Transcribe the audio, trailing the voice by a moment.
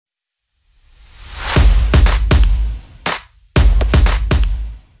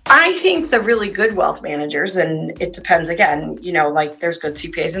I think the really good wealth managers, and it depends again, like there's good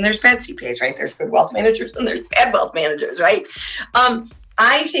CPAs and there's bad CPAs, right? There's good wealth managers and there's bad wealth managers, right?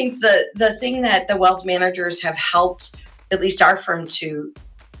 I think the thing that the wealth managers have helped at least our firm to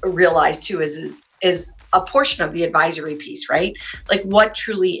realize too is a portion of the advisory piece, right? Like what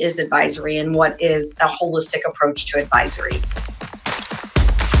truly is advisory and what is a holistic approach to advisory.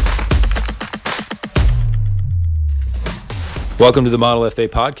 Welcome to the Model FA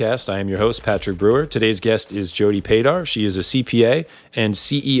podcast. I am your host, Patrick Brewer. Today's guest is Jody Padar. She is a CPA and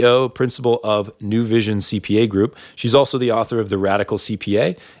CEO, principal of Vision CPA Group. She's also the author of The Radical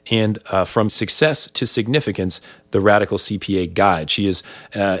CPA and From Success to Significance, The Radical CPA Guide. She is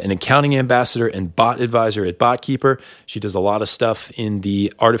an accounting ambassador and bot advisor at BotKeeper. She does a lot of stuff in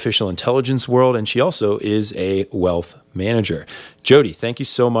the artificial intelligence world, and she also is a wealth manager. Jody, thank you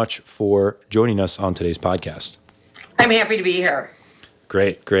so much for joining us on today's podcast. I'm happy to be here.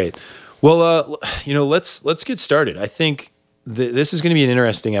 Great. Well, let's get started. I think this is going to be an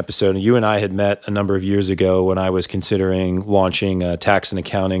interesting episode. You and I had met a number of years ago when I was considering launching a tax and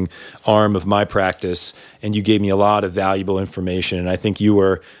accounting arm of my practice, and you gave me a lot of valuable information. And I think you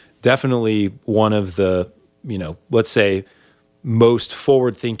were definitely one of the, let's say, most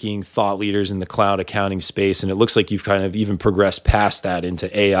forward-thinking thought leaders in the cloud accounting space. And it looks like you've kind of even progressed past that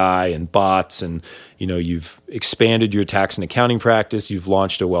into AI and bots. And, you've expanded your tax and accounting practice. You've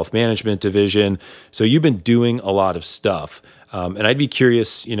launched a wealth management division. So you've been doing a lot of stuff. And I'd be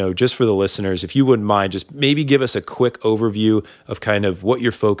curious, just for the listeners, if you wouldn't mind, just maybe give us a quick overview of kind of what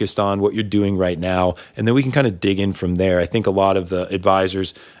you're focused on, what you're doing right now, and then we can kind of dig in from there. I think a lot of the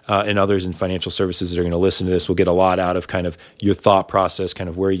advisors and others in financial services that are going to listen to this will get a lot out of kind of your thought process, kind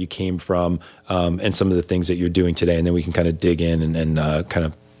of where you came from, and some of the things that you're doing today. And then we can kind of dig in and kind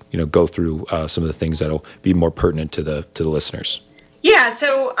of, go through some of the things that'll be more pertinent to the listeners. Yeah.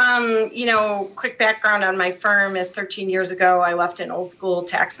 So, quick background on my firm is 13 years ago, I left an old school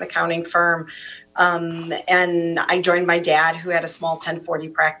tax and accounting firm. And I joined my dad, who had a small 1040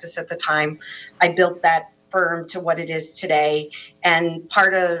 practice at the time. I built that firm to what it is today. And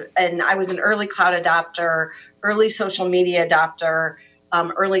I was an early cloud adopter, early social media adopter,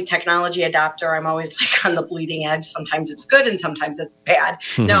 early technology adopter. I'm always like on the bleeding edge. Sometimes it's good and sometimes it's bad.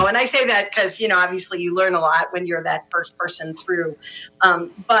 No, and I say that because, obviously you learn a lot when you're that first person through.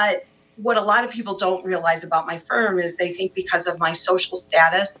 But what a lot of people don't realize about my firm is they think because of my social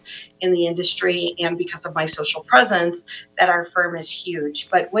status in the industry and because of my social presence that our firm is huge.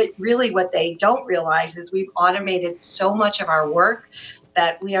 But what they don't realize is we've automated so much of our work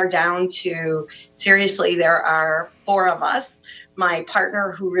that we are down to, seriously, there are 4 of us. My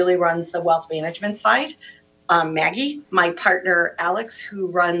partner who really runs the wealth management side, Maggie, my partner, Alex, who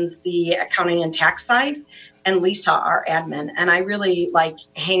runs the accounting and tax side, and Lisa, our admin. And I really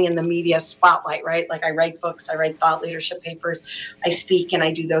hang in the media spotlight, right? Like I write books, I write thought leadership papers, I speak, and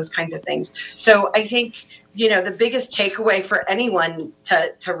I do those kinds of things. So I think, the biggest takeaway for anyone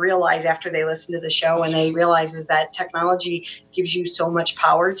to realize after they listen to the show and they realize is that technology gives you so much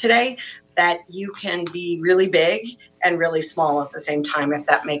power today that you can be really big and really small at the same time, if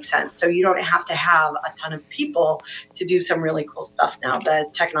that makes sense. So you don't have to have a ton of people to do some really cool stuff now. The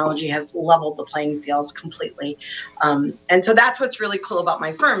technology has leveled the playing field completely. And so that's what's really cool about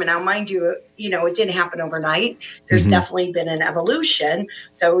my firm. And now, mind you, it didn't happen overnight. There's definitely been an evolution.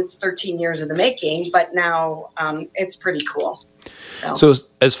 So it's 13 years in the making, but now it's pretty cool. So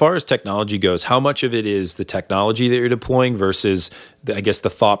as far as technology goes, how much of it is the technology that you're deploying versus, the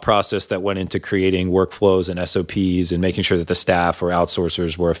thought process that went into creating workflows and SOPs and making sure that the staff or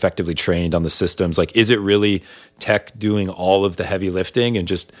outsourcers were effectively trained on the systems? Like, is it really tech doing all of the heavy lifting and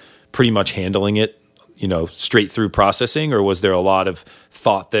just pretty much handling it, straight through processing? Or was there a lot of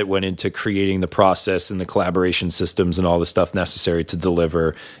thought that went into creating the process and the collaboration systems and all the stuff necessary to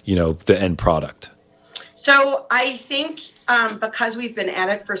deliver, the end product? So I think because we've been at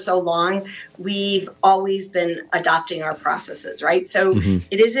it for so long, we've always been adopting our processes, right? So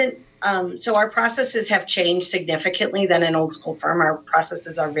it isn't, so our processes have changed significantly than an old school firm. Our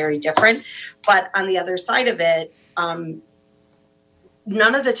processes are very different. But on the other side of it,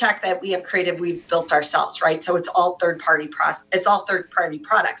 none of the tech that we have created, we've built ourselves, right? So it's all third-party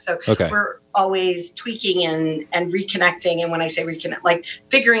products. So we're always tweaking and reconnecting. And when I say reconnect,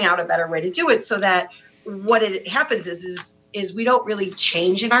 figuring out a better way to do it so that what it happens is we don't really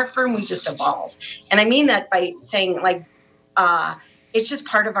change in our firm, we just evolve. And I mean that by saying it's just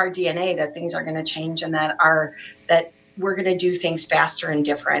part of our DNA that things are going to change and that we're going to do things faster and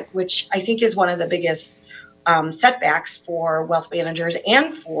different, which I think is one of the biggest setbacks for wealth managers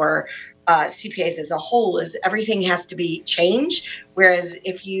and for CPAs as a whole is everything has to be changed. Whereas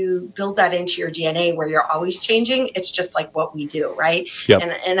if you build that into your DNA where you're always changing, it's just like what we do, right? Yep.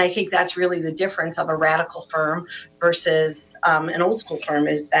 And I think that's really the difference of a radical firm versus an old school firm,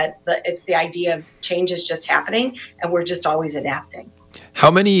 is that it's the idea of change is just happening and we're just always adapting.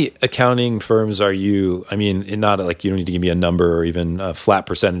 How many accounting firms are you? I mean, not like you don't need to give me a number or even a flat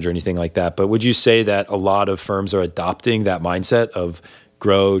percentage or anything like that, but would you say that a lot of firms are adopting that mindset of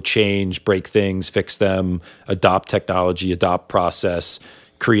grow, change, break things, fix them, adopt technology, adopt process,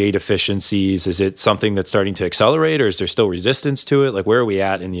 create efficiencies? Is it something that's starting to accelerate, or is there still resistance to it? Like, where are we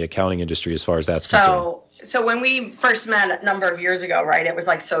at in the accounting industry as far as that's concerned? So when we first met a number of years ago, right, it was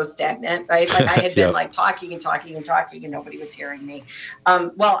like so stagnant, right? Like I had been like talking and nobody was hearing me.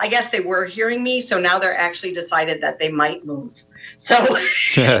 Well, I guess they were hearing me. So now they're actually decided that they might move. So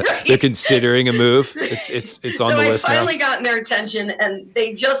they're considering a move. It's on the list now. So I finally gotten their attention, and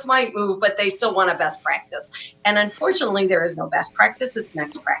they just might move, but they still want a best practice. And unfortunately, there is no best practice. It's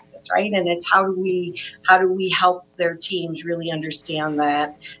next practice, right? And it's how do we help their teams really understand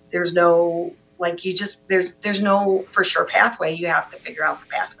that there's no there's no for sure pathway. You have to figure out the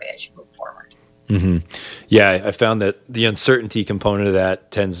pathway as you move forward. Mm-hmm. Yeah, I found that the uncertainty component of that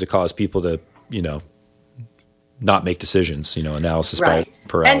tends to cause people to, not make decisions, analysis by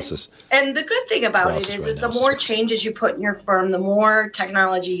paralysis. And the good thing about it is the more changes you put in your firm, the more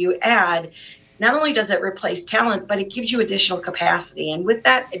technology you add, not only does it replace talent, but it gives you additional capacity. And with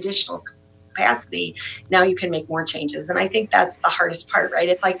that additional capacity, now you can make more changes. And I think that's the hardest part, right?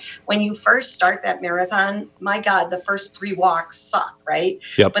 It's like when you first start that marathon, my God, the first 3 walks suck, right?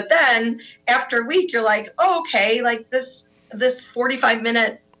 Yep. But then after a week, you're like, oh, okay, like this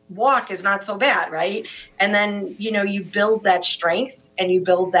 45-minute walk is not so bad, right? And then, you build that strength and you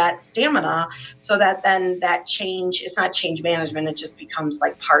build that stamina so that then that change, it's not change management, it just becomes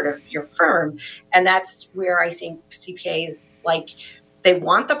like part of your firm. And that's where I think CPAs, like, they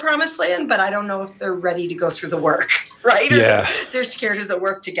want the promised land, but I don't know if they're ready to go through the work, right? Yeah. They're scared of the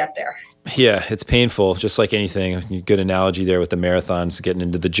work to get there. Yeah, it's painful, just like anything. Good analogy there with the marathons, getting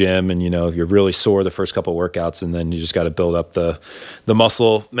into the gym, and you're really sore the first couple of workouts, and then you just got to build up the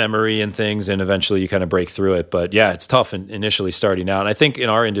muscle memory and things, and eventually you kind of break through it. But yeah, it's tough initially starting out. And I think in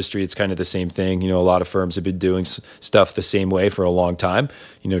our industry, it's kind of the same thing. A lot of firms have been doing stuff the same way for a long time.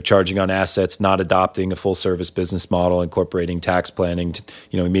 Charging on assets, not adopting a full service business model, incorporating tax planning,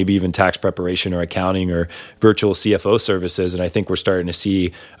 maybe even tax preparation or accounting or virtual CFO services. And I think we're starting to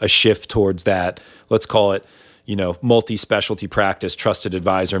see a shift towards that, let's call it, multi-specialty practice, trusted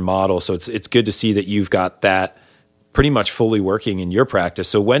advisor model. So it's good to see that you've got that pretty much fully working in your practice.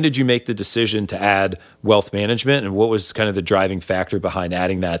 So when did you make the decision to add wealth management, and what was kind of the driving factor behind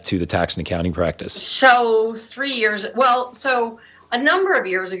adding that to the tax and accounting practice? So a number of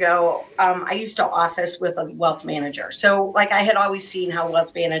years ago, I used to office with a wealth manager. So like I had always seen how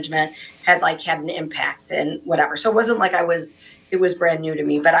wealth management had an impact and whatever. So it wasn't like it was brand new to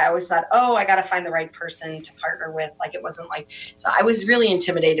me, but I always thought, oh, I got to find the right person to partner with. Like it wasn't so I was really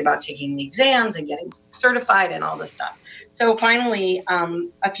intimidated about taking the exams and getting certified and all this stuff. So finally,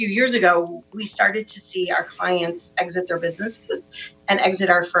 a few years ago, we started to see our clients exit their businesses and exit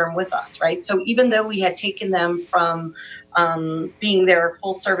our firm with us, right? So even though we had taken them from being their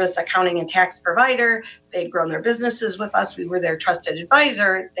full service accounting and tax provider, they'd grown their businesses with us, we were their trusted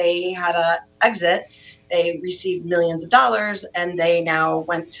advisor, they had a exit. They received millions of dollars, and they now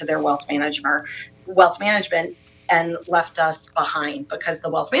went to their wealth management and left us behind because the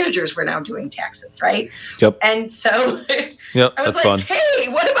wealth managers were now doing taxes, right? Yep. And so yep, I was that's like, fun. Hey,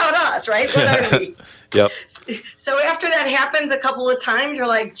 what about us, right? What are we? Yep. So after that happens a couple of times, you're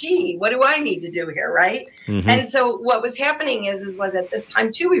like, gee, what do I need to do here, right? Mm-hmm. And so what was happening was at this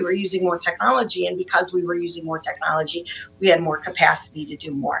time, too, we were using more technology. And because we were using more technology, we had more capacity to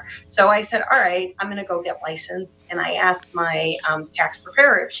do more. So I said, all right, I'm going to go get licensed. And I asked my tax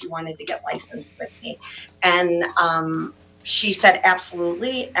preparer if she wanted to get licensed with me. And she said,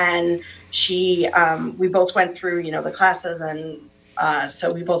 absolutely. And we both went through, the classes. And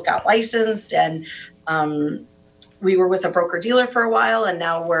so we both got licensed, and we were with a broker dealer for a while, and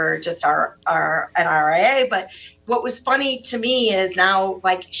now we're just an RIA. But what was funny to me is now,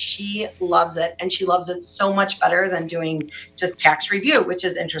 she loves it, and she loves it so much better than doing just tax review, which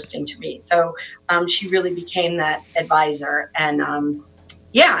is interesting to me. So she really became that advisor. And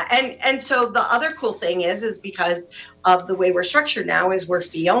and so the other cool thing is because of the way we're structured now is we're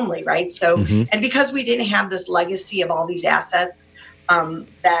fee only, right? So, mm-hmm. And because we didn't have this legacy of all these assets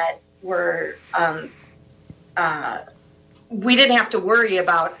that were, we didn't have to worry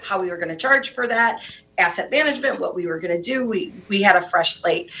about how we were going to charge for that. asset management, what we were going to do. We had a fresh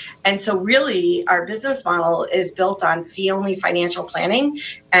slate. And so really our business model is built on fee-only financial planning,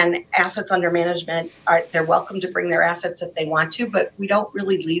 and assets under management they're welcome to bring their assets if they want to, but we don't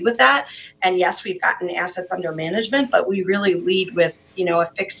really lead with that. And yes, we've gotten assets under management, but we really lead with, a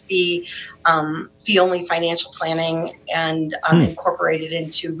fixed fee, fee-only financial planning, and incorporated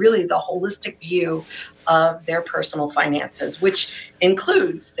into really the holistic view of their personal finances, which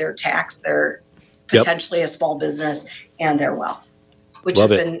includes their tax, their potentially a small business, and their wealth, which has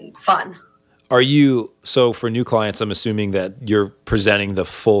been fun. So for new clients, I'm assuming that you're presenting the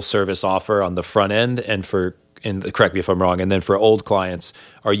full service offer on the front end, and correct me if I'm wrong, and then for old clients,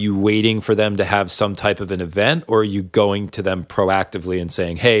 are you waiting for them to have some type of an event, or are you going to them proactively and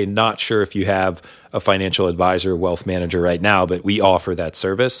saying, hey, not sure if you have a financial advisor, wealth manager right now, but we offer that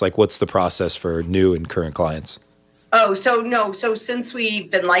service? Like, what's the process for new and current clients? Oh, so no. So since we've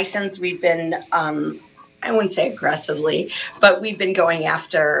been licensed, we've been, I wouldn't say aggressively, but we've been going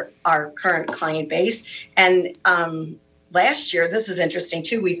after our current client base. And last year, this is interesting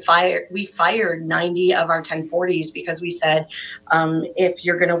too, we fired 90 of our 1040s because we said, if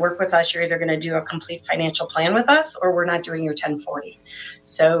you're going to work with us, you're either going to do a complete financial plan with us, or we're not doing your 1040.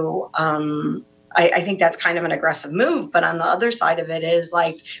 So I think that's kind of an aggressive move, but on the other side of it is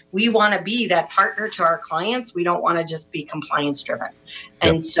like, we want to be that partner to our clients. We don't want to just be compliance driven.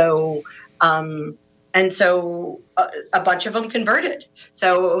 Yep. And so a bunch of them converted.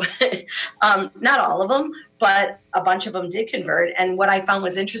 So not all of them, but a bunch of them did convert. And what I found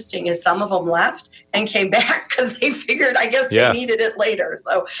was interesting is some of them left and came back because they figured, I guess, they needed it later.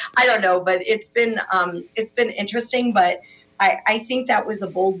 So I don't know, but it's been interesting, but I think that was a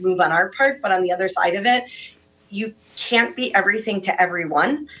bold move on our part, but on the other side of it, you can't be everything to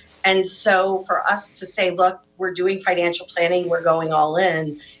everyone. And so for us to say, look, we're doing financial planning, we're going all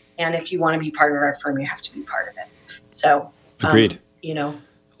in, and if you want to be part of our firm, you have to be part of it. So, agreed.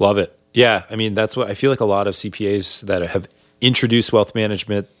 Love it. Yeah. I mean, that's what I feel like a lot of CPAs that have introduced wealth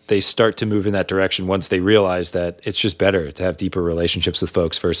management, they start to move in that direction once they realize that it's just better to have deeper relationships with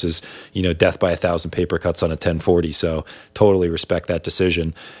folks versus, death by 1,000 paper cuts on a 1040. So totally respect that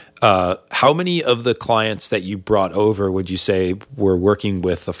decision. How many of the clients that you brought over would you say were working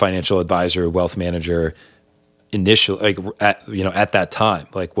with a financial advisor, wealth manager initially, at that time?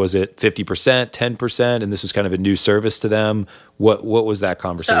 Like, was it 50%, 10%, and this was kind of a new service to them? What was that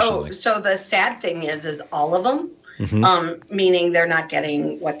conversation like? So the sad thing is all of them, meaning they're not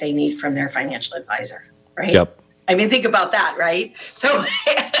getting what they need from their financial advisor, right? Yep. I mean, think about that, right? So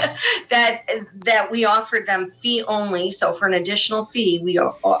that we offered them fee only. So for an additional fee, we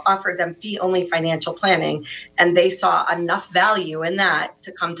offered them fee only financial planning, and they saw enough value in that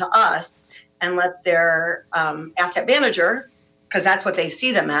to come to us and let their asset manager, because that's what they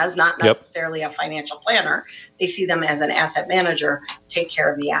see them as, not necessarily a financial planner. They see them as an asset manager, take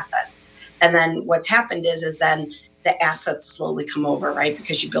care of the assets. And then what's happened is then the assets slowly come over, right?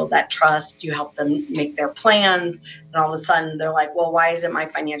 Because you build that trust, you help them make their plans, and all of a sudden they're like, well, why isn't my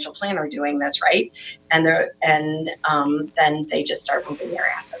financial planner doing this, right? And then they just start moving their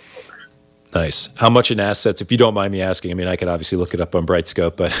assets over. Nice. How much in assets, if you don't mind me asking, I mean, I could obviously look it up on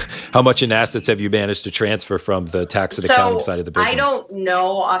Brightscope, but how much in assets have you managed to transfer from the tax and accounting side of the business? I don't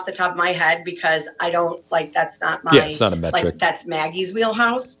know off the top of my head because I don't, that's not my... Yeah, it's not a metric. That's Maggie's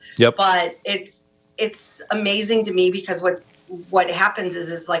wheelhouse. Yep. But it's amazing to me because what happens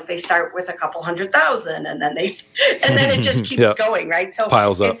is like they start with a couple 100,000 and then it just keeps going, right? So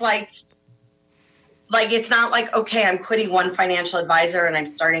piles up. It's like it's not like, okay, I'm quitting one financial advisor and I'm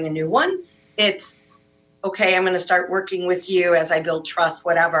starting a new one. It's okay, I'm going to start working with you as I build trust,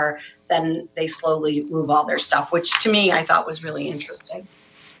 whatever. Then they slowly move all their stuff, which to me I thought was really interesting.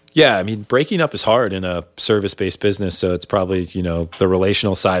 Yeah, I mean, breaking up is hard in a service-based business, so it's probably, the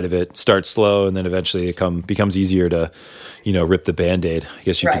relational side of it starts slow and then eventually it becomes easier to, rip the Band-Aid, I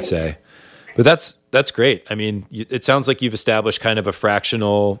guess you could say. But that's great. I mean, it sounds like you've established kind of a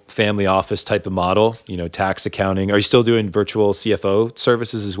fractional family office type of model, tax accounting. Are you still doing virtual CFO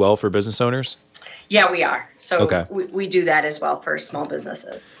services as well for business owners? Yeah, we are. So we do that as well for small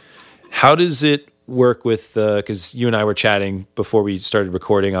businesses. How does it work with, because you and I were chatting before we started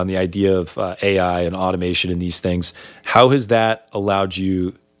recording on the idea of AI and automation and these things. How has that allowed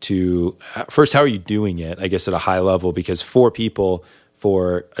you to, first, how are you doing it, I guess, at a high level? Because 4 people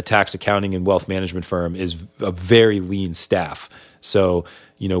for a tax accounting and wealth management firm is a very lean staff. So,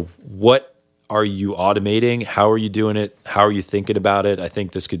 what are you automating? How are you doing it? How are you thinking about it? I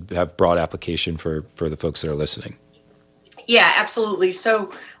think this could have broad application for the folks that are listening. Yeah, absolutely.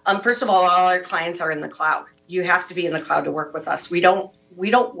 So first of all our clients are in the cloud. You have to be in the cloud to work with us. We don't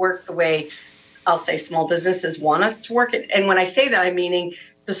work the way I'll say small businesses want us to work it. And when I say that, I'm meaning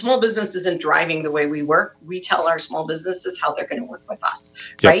the small business isn't driving the way we work. We tell our small businesses how they're going to work with us,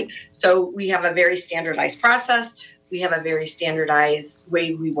 right? So we have a very standardized process. We have a very standardized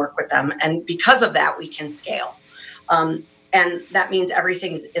way we work with them. And because of that, we can scale. And that means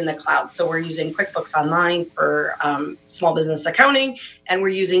everything's in the cloud. So we're using QuickBooks Online for small business accounting, and we're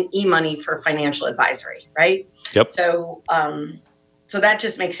using eMoney for financial advisory, right? Yep. So that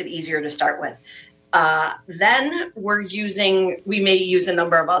just makes it easier to start with. Then we may use a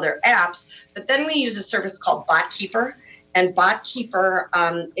number of other apps, but then we use a service called BotKeeper. And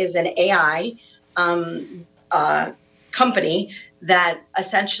BotKeeper is an AI company that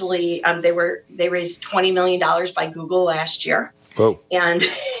essentially they raised $20 million by Google last year. Whoa. And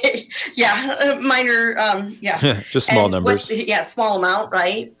minor, just small numbers. Small amount,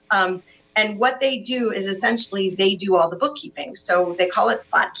 right? And what they do is essentially they do all the bookkeeping. So they call it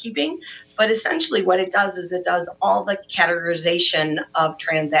bot keeping, but essentially what it does is it does all the categorization of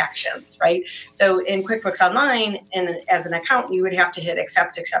transactions, right? So in QuickBooks Online, and as an accountant, you would have to hit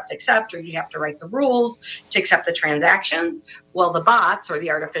accept, or you have to write the rules to accept the transactions. Well, the bots, or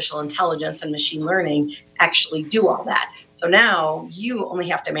the artificial intelligence and machine learning, actually do all that. So now you only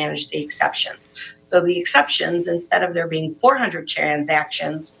have to manage the exceptions. So the exceptions, instead of there being 400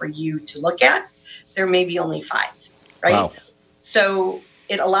 transactions for you to look at, there may be only 5, right? Wow. So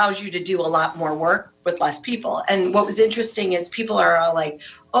it allows you to do a lot more work with less people. And what was interesting is people are all like,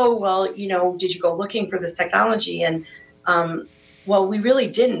 oh, well, did you go looking for this technology? And well, we really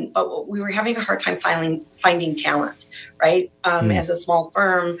didn't, but we were having a hard time finding talent, right? As a small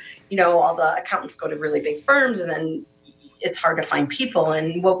firm, all the accountants go to really big firms, and then it's hard to find people.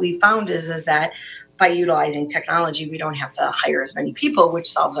 And what we found is that by utilizing technology, we don't have to hire as many people,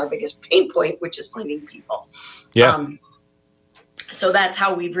 which solves our biggest pain point, which is finding people. Yeah. So that's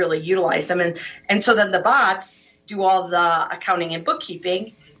how we've really utilized them. And so then the bots do all the accounting and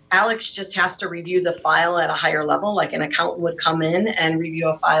bookkeeping. Alex just has to review the file at a higher level, like an accountant would come in and review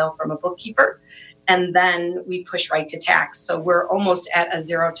a file from a bookkeeper. And then we push right to tax. So we're almost at a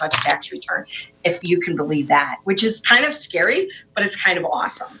zero-touch tax return, if you can believe that, which is kind of scary, but it's kind of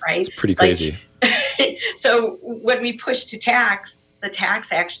awesome, right? It's pretty crazy. So when we push to tax, the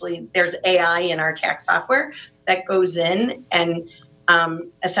tax actually, there's AI in our tax software that goes in and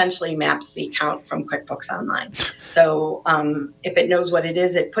essentially maps the account from QuickBooks Online. So if it knows what it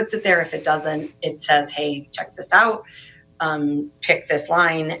is, it puts it there. If it doesn't, it says, hey, check this out, pick this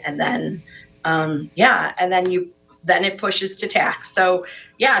line, and then and then it pushes to tax. So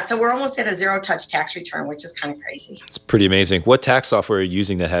we're almost at a zero-touch tax return, which is kind of crazy. It's pretty amazing. What tax software are you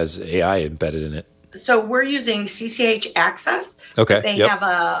using that has AI embedded in it? So we're using CCH Access. Okay. They have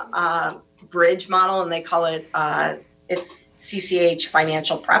a bridge model, and they call it it's CCH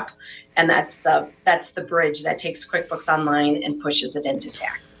Financial Prep, and that's the bridge that takes QuickBooks Online and pushes it into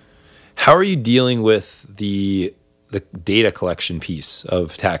tax. How are you dealing with the data collection piece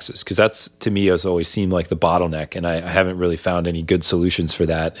of taxes? Because that's, to me, has always seemed like the bottleneck, and I haven't really found any good solutions for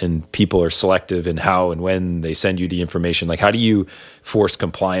that. And people are selective in how and when they send you the information. Like, how do you force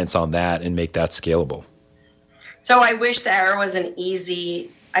compliance on that and make that scalable? So I wish there was an easy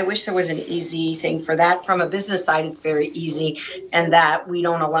thing for that. From a business side, it's very easy, and that we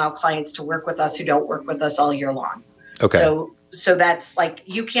don't allow clients to work with us who don't work with us all year long. Okay. So that's like,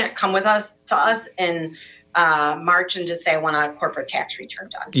 you can't come to us in March and just say, I want a corporate tax return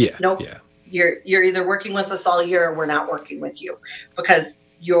done. Yeah. Nope. Yeah. You're either working with us all year or we're not working with you, because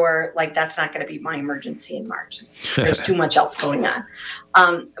you're like, that's not going to be my emergency in March. There's too much else going on.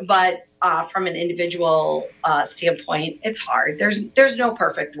 But from an individual standpoint, it's hard. There's no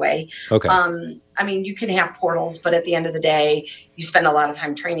perfect way. Okay. I mean, you can have portals, but at the end of the day, you spend a lot of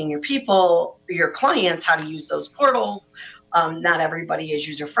time training your clients, how to use those portals. Not everybody is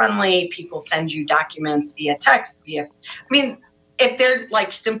user-friendly. People send you documents via text, if there's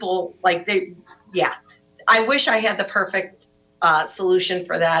like simple, I wish I had the perfect solution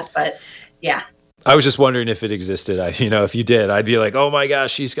for that, but yeah. I was just wondering if it existed. If you did, I'd be like, oh my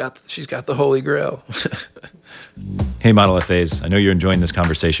gosh, she's got the Holy Grail. Hey, Model FAs, I know you're enjoying this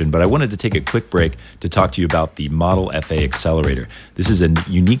conversation, but I wanted to take a quick break to talk to you about the Model FA Accelerator. This is a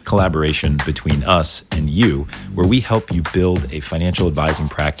unique collaboration between us and you, where we help you build a financial advising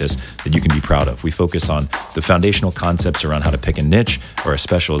practice that you can be proud of. We focus on the foundational concepts around how to pick a niche or a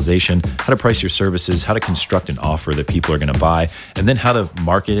specialization, how to price your services, how to construct an offer that people are going to buy, and then how to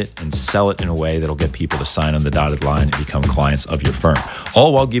market it and sell it in a way that'll get people to sign on the dotted line and become clients of your firm,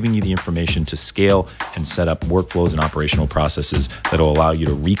 all while giving you the information to scale and set up workflows and operational processes that will allow you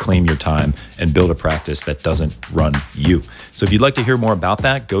to reclaim your time and build a practice that doesn't run you. So if you'd like to hear more about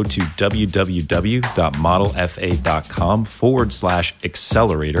that, go to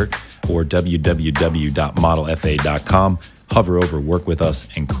www.modelfa.com/accelerator or www.modelfa.com. Hover over Work With Us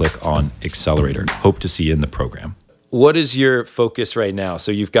and click on Accelerator. Hope to see you in the program. What is your focus right now?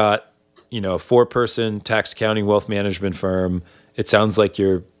 So you've got, a 4-person tax accounting wealth management firm. It sounds like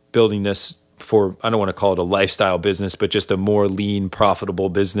you're building this for, I don't want to call it a lifestyle business, but just a more lean, profitable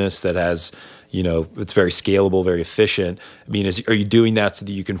business that has, it's very scalable, very efficient. I mean, are you doing that so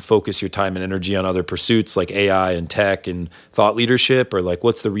that you can focus your time and energy on other pursuits like AI and tech and thought leadership, or like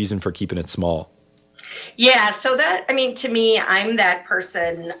what's the reason for keeping it small? Yeah, so to me, I'm that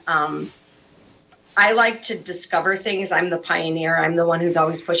person. I like to discover things. I'm the pioneer. I'm the one who's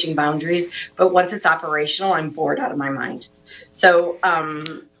always pushing boundaries. But once it's operational, I'm bored out of my mind. So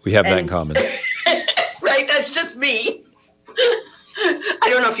we have that in common. Right? That's just me. I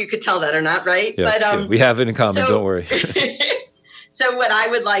don't know if you could tell that or not, right? Yeah, but we have it in common. Don't worry. So what I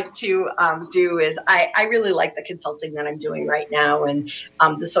would like to do is I really like the consulting that I'm doing right now and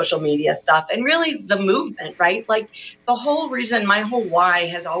the social media stuff and really the movement, right? Like the whole reason, my whole why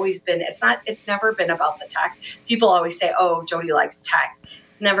has always been, it's never been about the tech. People always say, oh, Jody likes tech.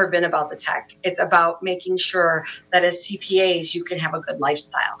 It's never been about the tech. It's about making sure that as CPAs, you can have a good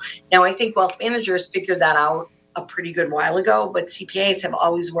lifestyle. Now, I think wealth managers figured that out a pretty good while ago, but CPAs have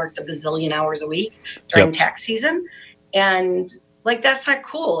always worked a bazillion hours a week during tax season. And that's not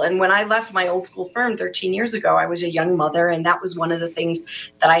cool. And when I left my old school firm 13 years ago, I was a young mother. And that was one of the things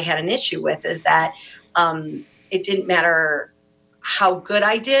that I had an issue with, is that it didn't matter how good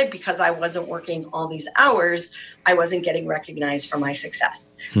I did, because I wasn't working all these hours. I wasn't getting recognized for my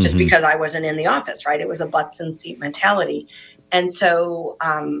success just because I wasn't in the office, right? It was a butts in seat mentality. And so,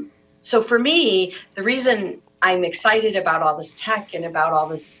 so for me, the reason I'm excited about all this tech and about all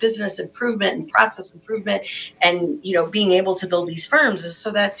this business improvement and process improvement and, being able to build these firms is so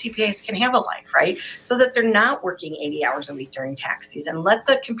that CPAs can have a life, right? So that they're not working 80 hours a week during tax season. Let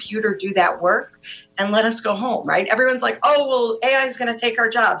the computer do that work and let us go home, right? Everyone's like, oh, well, AI is going to take our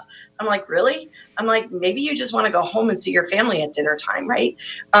jobs. I'm like, really? I'm like, maybe you just want to go home and see your family at dinner time, right?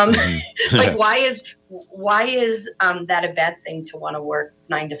 Like, why is that a bad thing to want to work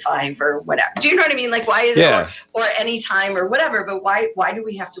 9 to 5 or whatever? Do you know what I mean? Like, why is it, or any time or whatever, but why do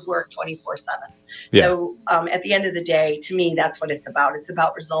we have to work 24/7? Yeah. So at the end of the day, to me, that's what it's about. It's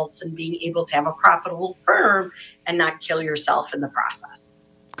about results and being able to have a profitable firm and not kill yourself in the process.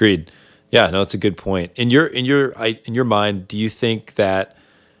 Agreed. Yeah, no, it's a good point. In your mind, do you think that,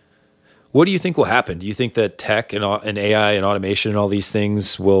 what do you think will happen? Do you think that tech and AI and automation and all these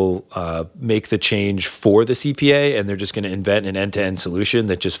things will make the change for the CPA, and they're just going to invent an end-to-end solution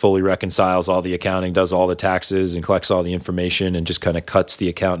that just fully reconciles all the accounting, does all the taxes, and collects all the information, and just kind of cuts the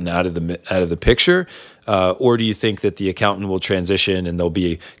accountant out of the picture? Or do you think that the accountant will transition and there'll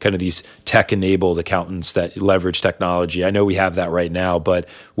be kind of these tech-enabled accountants that leverage technology? I know we have that right now, but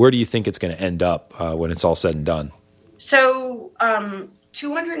where do you think it's going to end up when it's all said and done? So over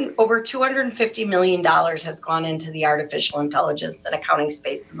 $250 million has gone into the artificial intelligence and accounting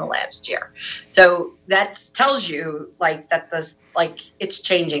space in the last year. So that tells you that it's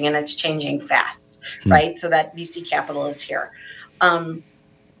changing, and it's changing fast, right? So that VC capital is here.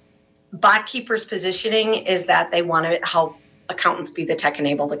 BotKeeper's positioning is that they want to help accountants be the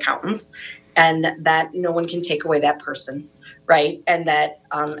tech-enabled accountants, and that no one can take away that person, right? And that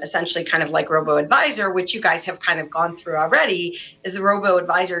essentially, kind of like robo-advisor, which you guys have kind of gone through already, is a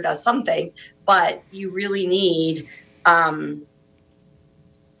robo-advisor does something, but you really need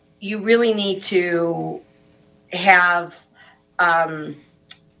to have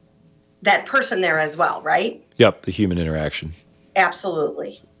that person there as well, right? Yep, the human interaction.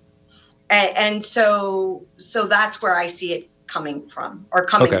 Absolutely. And so that's where I see it coming from, or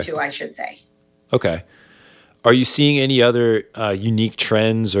coming to, I should say. Okay. Are you seeing any other unique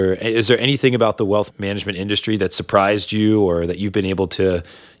trends, or is there anything about the wealth management industry that surprised you, or that you've been able to,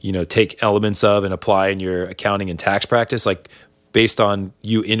 take elements of and apply in your accounting and tax practice? Like, based on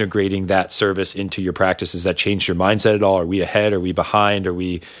you integrating that service into your practice, has that changed your mindset at all? Are we ahead? Are we behind? Are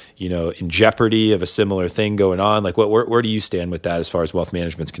we, in jeopardy of a similar thing going on? Like, where do you stand with that as far as wealth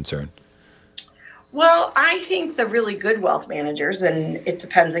management's concerned? Well, I think the really good wealth managers, and it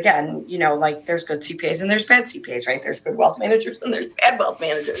depends again, there's good CPAs and there's bad CPAs, right? There's good wealth managers and there's bad wealth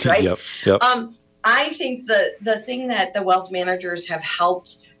managers, right? Yep. I think the thing that the wealth managers have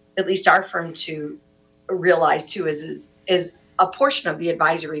helped, at least our firm, to realize too is a portion of the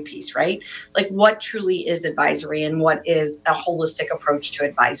advisory piece, right? Like, what truly is advisory and what is a holistic approach to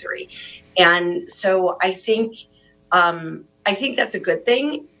advisory. And so I think I think that's a good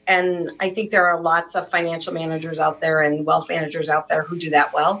thing. And I think there are lots of financial managers out there and wealth managers out there who do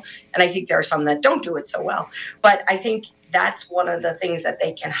that well. And I think there are some that don't do it so well. But I think that's one of the things that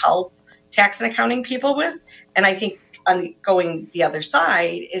they can help tax and accounting people with. And I think going the other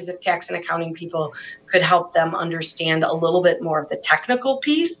side is if tax and accounting people could help them understand a little bit more of the technical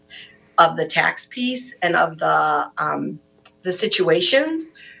piece of the tax piece and of the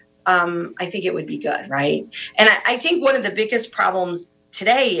situations, I think it would be good, right? And I think one of the biggest problems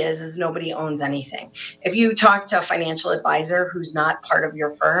today is nobody owns anything. If you talk to a financial advisor who's not part of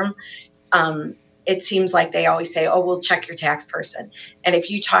your firm, it seems like they always say, oh, we'll check your tax person. And if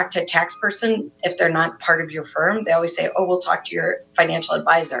you talk to a tax person, if they're not part of your firm, they always say, oh, we'll talk to your financial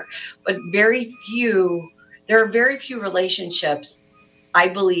advisor. But there are very few relationships, I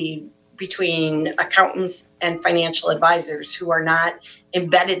believe, between accountants and financial advisors who are not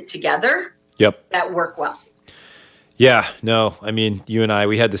embedded together that work well. Yeah, no, I mean, you and I,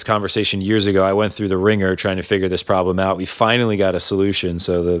 we had this conversation years ago. I went through the ringer trying to figure this problem out. We finally got a solution.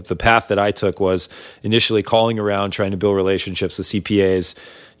 So the path that I took was initially calling around, trying to build relationships with CPAs.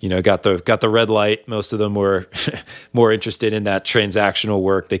 You know, got the red light. Most of them were more interested in that transactional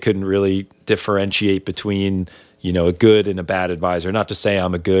work. They couldn't really differentiate between, you know, a good and a bad advisor. Not to say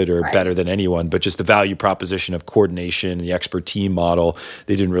I'm a good or better than anyone, but just the value proposition of coordination, the expert team model.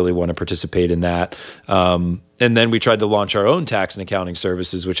 They didn't really want to participate in that. And then we tried to launch our own tax and accounting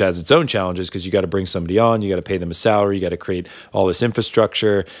services, which has its own challenges because you got to bring somebody on, you got to pay them a salary, you got to create all this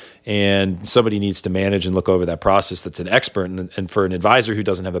infrastructure, and somebody needs to manage and look over that process that's an expert. And for an advisor who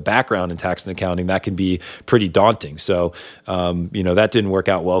doesn't have a background in tax and accounting, that can be pretty daunting. So, you know, that didn't work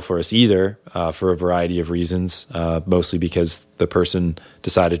out well for us either for a variety of reasons, mostly because the person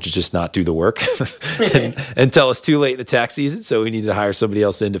decided to just not do the work and tell us too late in the tax season. So we needed to hire somebody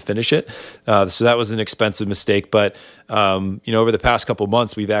else in to finish it. So that was an expensive mistake. But, you know, over the past couple of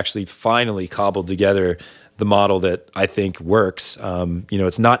months, we've actually finally cobbled together the model that I think works. You know,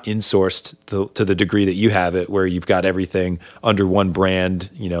 it's not insourced to the degree that you have it, where you've got everything under one brand,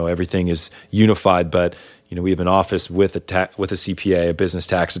 you know, everything is unified, but you know, we have an office with a CPA, a business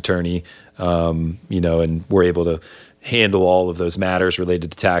tax attorney, you know, and we're able to handle all of those matters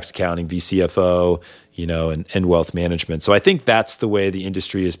related to tax accounting, VCFO, you know, and wealth management. So I think that's the way the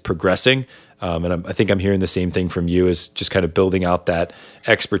industry is progressing. And I think I'm hearing the same thing from you, is just kind of building out that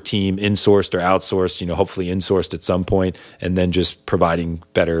expert team, insourced or outsourced, you know, hopefully insourced at some point, and then just providing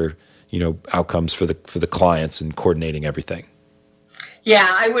better, you know, outcomes for the clients and coordinating everything. Yeah,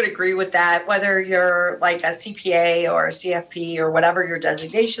 I would agree with that. Whether you're like a CPA or a CFP or whatever your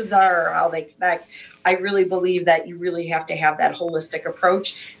designations are or how they connect, I really believe that you really have to have that holistic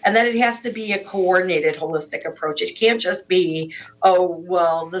approach, and that it has to be a coordinated holistic approach. It can't just be, oh,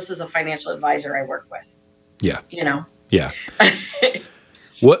 well, this is a financial advisor I work with. Yeah. You know? Yeah.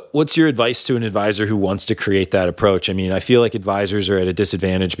 What's your advice to an advisor who wants to create that approach? I mean, I feel like advisors are at a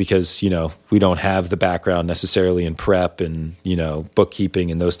disadvantage because, you know, we don't have the background necessarily in prep and, you know,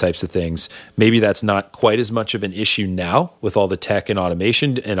 bookkeeping and those types of things. Maybe that's not quite as much of an issue now with all the tech and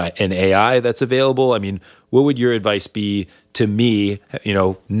automation and AI that's available. I mean, what would your advice be to me? You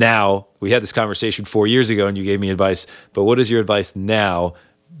know, now we had this conversation 4 years ago and you gave me advice, but what is your advice now,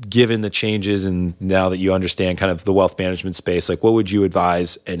 given the changes and now that you understand kind of the wealth management space? Like, what would you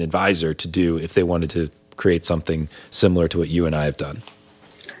advise an advisor to do if they wanted to create something similar to what you and I have done?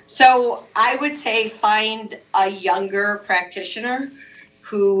 So I would say find a younger practitioner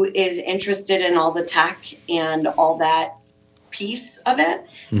who is interested in all the tech and all that piece of it,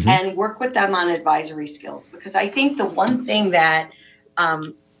 and work with them on advisory skills. Because I think the one thing that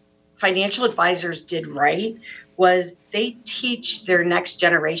financial advisors did right was they teach their next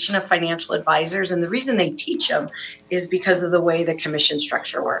generation of financial advisors. And the reason they teach them is because of the way the commission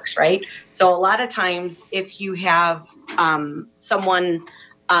structure works, right? So a lot of times if you have someone,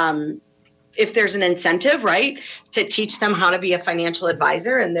 if there's an incentive, right, to teach them how to be a financial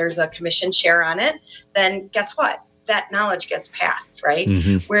advisor and there's a commission share on it, then guess what? That knowledge gets passed, right?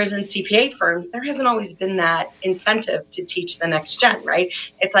 Whereas in CPA firms, there hasn't always been that incentive to teach the next gen, right?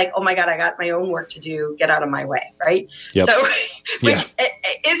 It's like, oh my God, I got my own work to do, get out of my way, right? So, which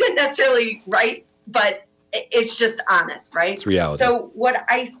isn't necessarily right, but it's just honest, right? It's reality. So what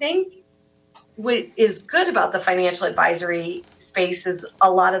I think what is good about the financial advisory space is a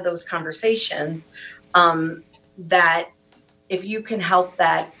lot of those conversations that if you can help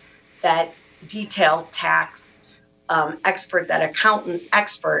that detailed tax expert, that accountant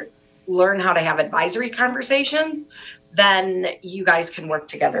expert, learn how to have advisory conversations, then you guys can work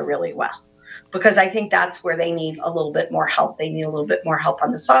together really well. because I think that's where they need a little bit more help. They need a little bit more help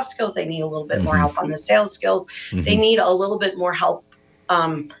on the soft skills. They need a little bit more help on the sales skills. They need a little bit more help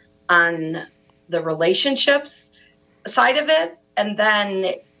on the relationships side of it, and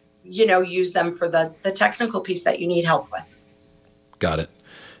then, use them for the technical piece that you need help with. Got it.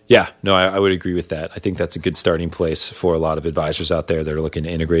 Yeah, no, I would agree with that. I think that's a good starting place for a lot of advisors out there that are looking to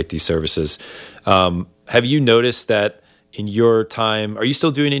integrate these services. Have you noticed that in your time, are you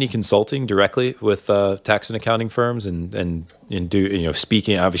still doing any consulting directly with tax and accounting firms and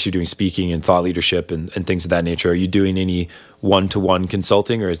speaking, obviously doing speaking and thought leadership and things of that nature? Are you doing any one-to-one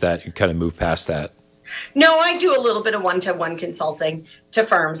consulting, or is that you kind of move past that? No, I do a little bit of one-to-one consulting to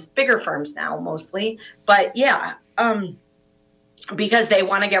firms, bigger firms now mostly. But yeah, because they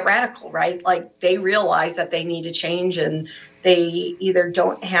want to get radical, right? Like they realize that they need to change and they either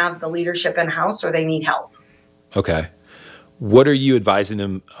don't have the leadership in-house or they need help. Okay. What are you advising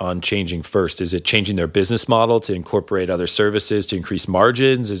them on changing first? Is it changing their business model to incorporate other services to increase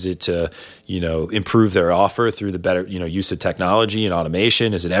margins? Is it to, improve their offer through the better, use of technology and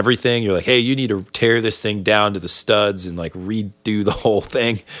automation? Is it everything? You're like, hey, you need to tear this thing down to the studs and like redo the whole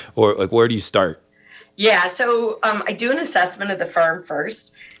thing, or like, where do you start? Yeah. So I do an assessment of the firm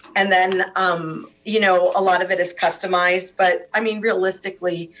first, and then, a lot of it is customized, but I mean,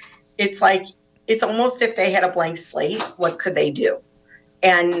 realistically, it's almost if they had a blank slate, what could they do?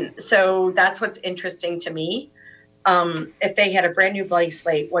 And so that's what's interesting to me. If they had a brand new blank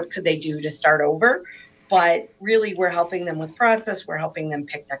slate, what could they do to start over? But really, we're helping them with process. We're helping them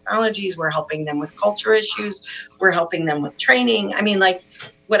pick technologies. We're helping them with culture issues. We're helping them with training. I mean, like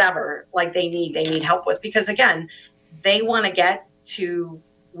whatever, like they need help with, because again, they want to get to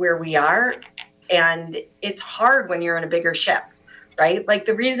where we are. And it's hard when you're in a bigger ship. Right? Like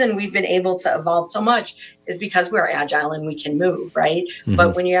the reason we've been able to evolve so much is because we're agile and we can move, right?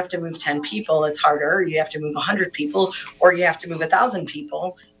 But when you have to move 10 people, it's harder. You have to move 100 people, or you have to move 1,000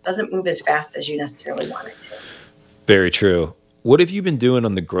 people. It doesn't move as fast as you necessarily want it to. Very true. What have you been doing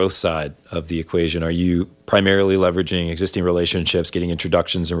on the growth side of the equation? Are you primarily leveraging existing relationships, getting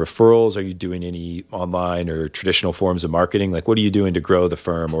introductions and referrals? Are you doing any online or traditional forms of marketing? Like, what are you doing to grow the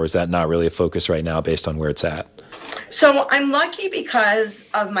firm, or is that not really a focus right now based on where it's at? So I'm lucky because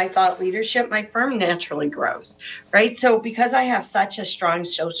of my thought leadership, my firm naturally grows, right? So because I have such a strong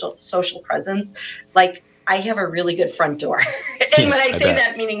social presence, like I have a really good front door. And when I say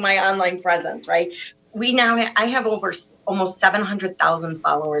that, meaning my online presence, right? I have over almost 700,000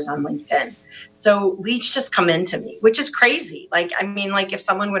 followers on LinkedIn. So leads just come into me, which is crazy. Like, I mean, like if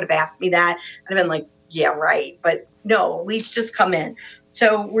someone would have asked me that, I'd have been like, yeah, right. But no, leads just come in.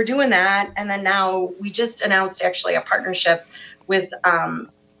 So we're doing that. And then now we just announced actually a partnership with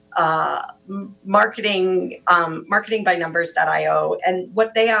marketingbynumbers.io. And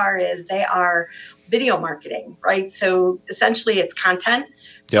what they are is they are video marketing, right? So essentially it's content,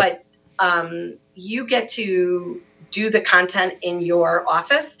 but you get to do the content in your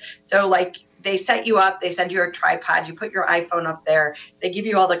office. So like they set you up, they send you a tripod, you put your iPhone up there, they give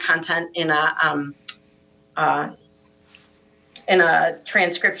you all the content in a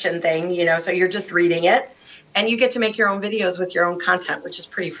transcription thing, so you're just reading it, and you get to make your own videos with your own content, which is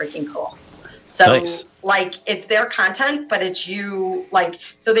pretty freaking cool. So nice. Like it's their content, but it's you, like,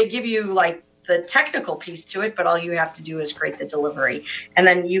 so they give you like the technical piece to it, but all you have to do is create the delivery, and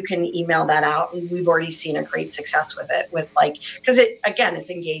then you can email that out. And we've already seen a great success with it, with like, because it's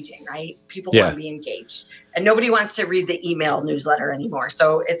engaging, right? People want to be engaged, and nobody wants to read the email newsletter anymore.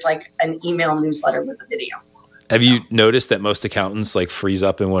 So it's like an email newsletter with a video. Have you noticed that most accountants like freeze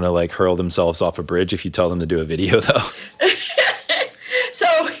up and want to like hurl themselves off a bridge if you tell them to do a video though?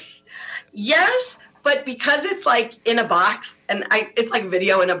 So yes, but because it's like in a box and it's like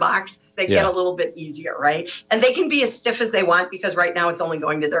video in a box, they get a little bit easier, right? And they can be as stiff as they want, because right now it's only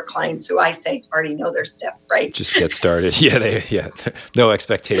going to their clients who I say already know they're stiff, right? Just get started. No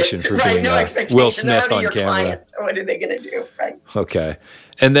expectation for being Will Smith on camera. Clients, so what are they going to do, right? Okay.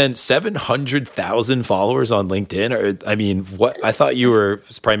 And then 700,000 followers on LinkedIn. I mean, what? I thought you were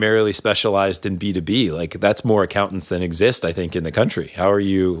primarily specialized in B2B. Like that's more accountants than exist, I think, in the country. How are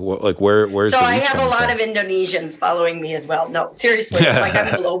you? Like where's the reach? So I have a lot of Indonesians following me as well. No, seriously, like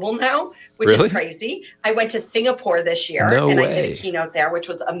I'm global now, which is crazy. I went to Singapore this year I did a keynote there, which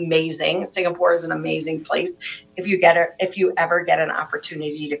was amazing. Singapore is an amazing place. If you ever get an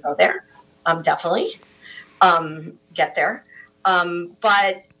opportunity to go there, definitely get there.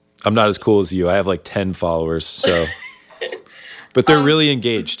 But I'm not as cool as you. I have like 10 followers, so but they're really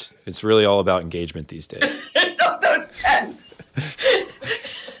engaged. It's really all about engagement these days. Those 10.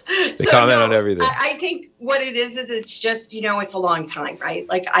 They comment on everything. I think what it is it's just, it's a long time, right?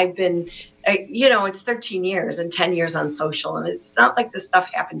 Like I've been it's 13 years and 10 years on social, and it's not like this stuff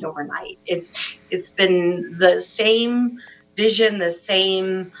happened overnight. It's been the same vision, the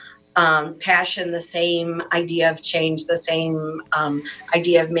same passion, the same idea of change, the same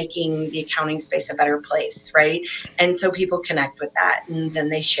idea of making the accounting space a better place, right? And so people connect with that, and then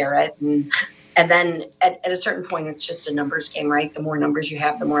they share it, and then at a certain point, it's just a numbers game, right? The more numbers you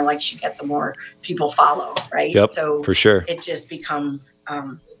have, the more likes you get, the more people follow, right? Yep, so for sure. It just becomes,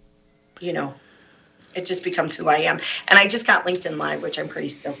 it just becomes who I am. And I just got LinkedIn Live, which I'm pretty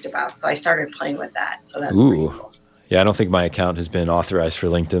stoked about. So I started playing with that. So that's pretty cool. Yeah, I don't think my account has been authorized for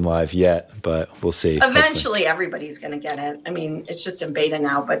LinkedIn Live yet, but we'll see. Eventually, everybody's going to get it. I mean, it's just in beta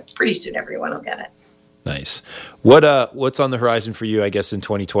now, but pretty soon everyone will get it. Nice. What's on the horizon for you, I guess, in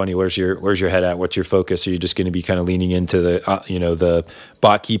 2020? Where's your head at? What's your focus? Are you just going to be kind of leaning into the the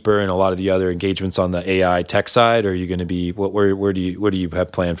bot keeper and a lot of the other engagements on the AI tech side? Or are you going to be what do you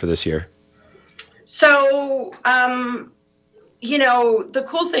have planned for this year? So, the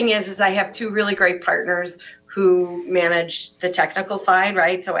cool thing is I have two really great partners who manage the technical side,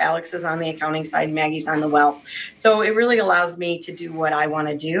 right? So Alex is on the accounting side, Maggie's on the wealth. So it really allows me to do what I want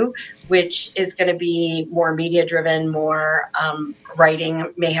to do, which is going to be more media driven, more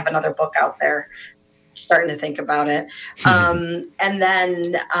writing, may have another book out there, starting to think about it. And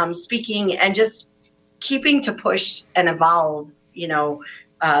then speaking and just keeping to push and evolve,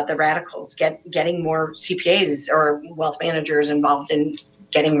 the radicals, getting more CPAs or wealth managers involved in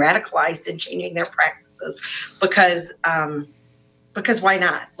getting radicalized and changing their practices, because why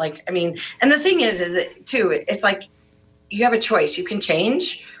not? And the thing is it's like you have a choice. You can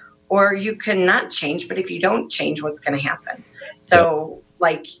change or you can not change, but if you don't change, what's going to happen? So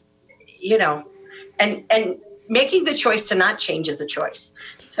and making the choice to not change is a choice.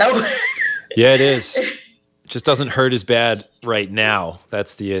 So yeah, it is. Just doesn't hurt as bad right now.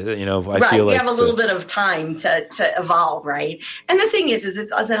 That's the, I feel like we have a little bit of time to evolve, right? And the thing is it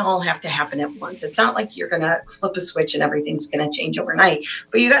doesn't all have to happen at once. It's not like you're going to flip a switch and everything's going to change overnight,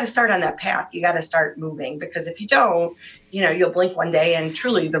 but you got to start on that path. You got to start moving, because if you don't, you'll blink one day and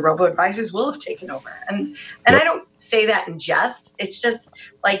truly the robo-advisors will have taken over. And I don't say that in jest. It's just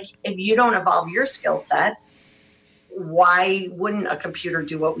like, if you don't evolve your skill set, why wouldn't a computer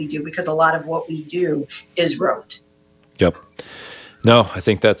do what we do? Because a lot of what we do is rote. Yep. No, I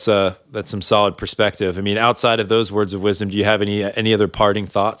think that's some solid perspective. I mean, outside of those words of wisdom, do you have any other parting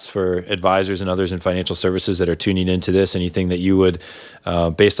thoughts for advisors and others in financial services that are tuning into this? Anything that you would,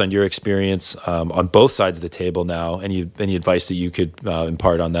 based on your experience on both sides of the table now, any advice that you could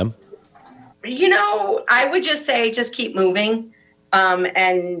impart on them? I would just say, just keep moving.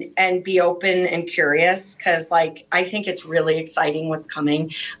 And be open and curious, because I think it's really exciting what's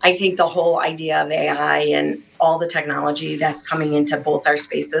coming. I think the whole idea of AI and all the technology that's coming into both our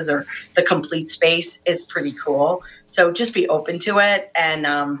spaces, or the complete space, is pretty cool. So just be open to it, and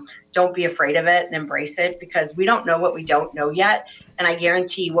don't be afraid of it, and embrace it, because we don't know what we don't know yet. And I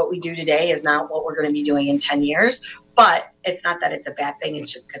guarantee what we do today is not what we're going to be doing in 10 years, but it's not that it's a bad thing.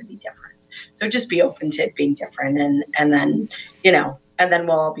 It's just going to be different. So just be open to it being different, and then, and then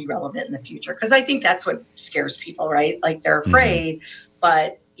we'll all be relevant in the future. Because I think that's what scares people, right? Like, they're afraid,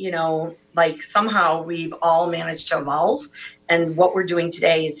 but, somehow we've all managed to evolve, and what we're doing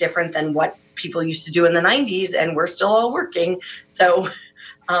today is different than what people used to do in the 90s, and we're still all working. So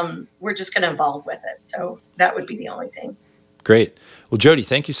we're just going to evolve with it. So that would be the only thing. Great. Well, Jody,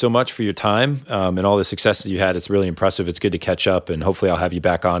 thank you so much for your time and all the success that you had. It's really impressive. It's good to catch up, and hopefully I'll have you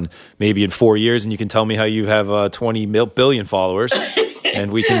back on maybe in 4 years, and you can tell me how you have 20 billion followers,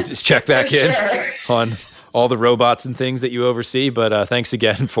 and we can just check back in on all the robots and things that you oversee. But thanks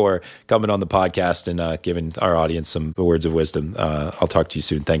again for coming on the podcast and giving our audience some words of wisdom. I'll talk to you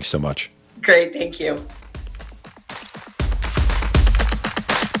soon. Thanks so much. Great. Thank you.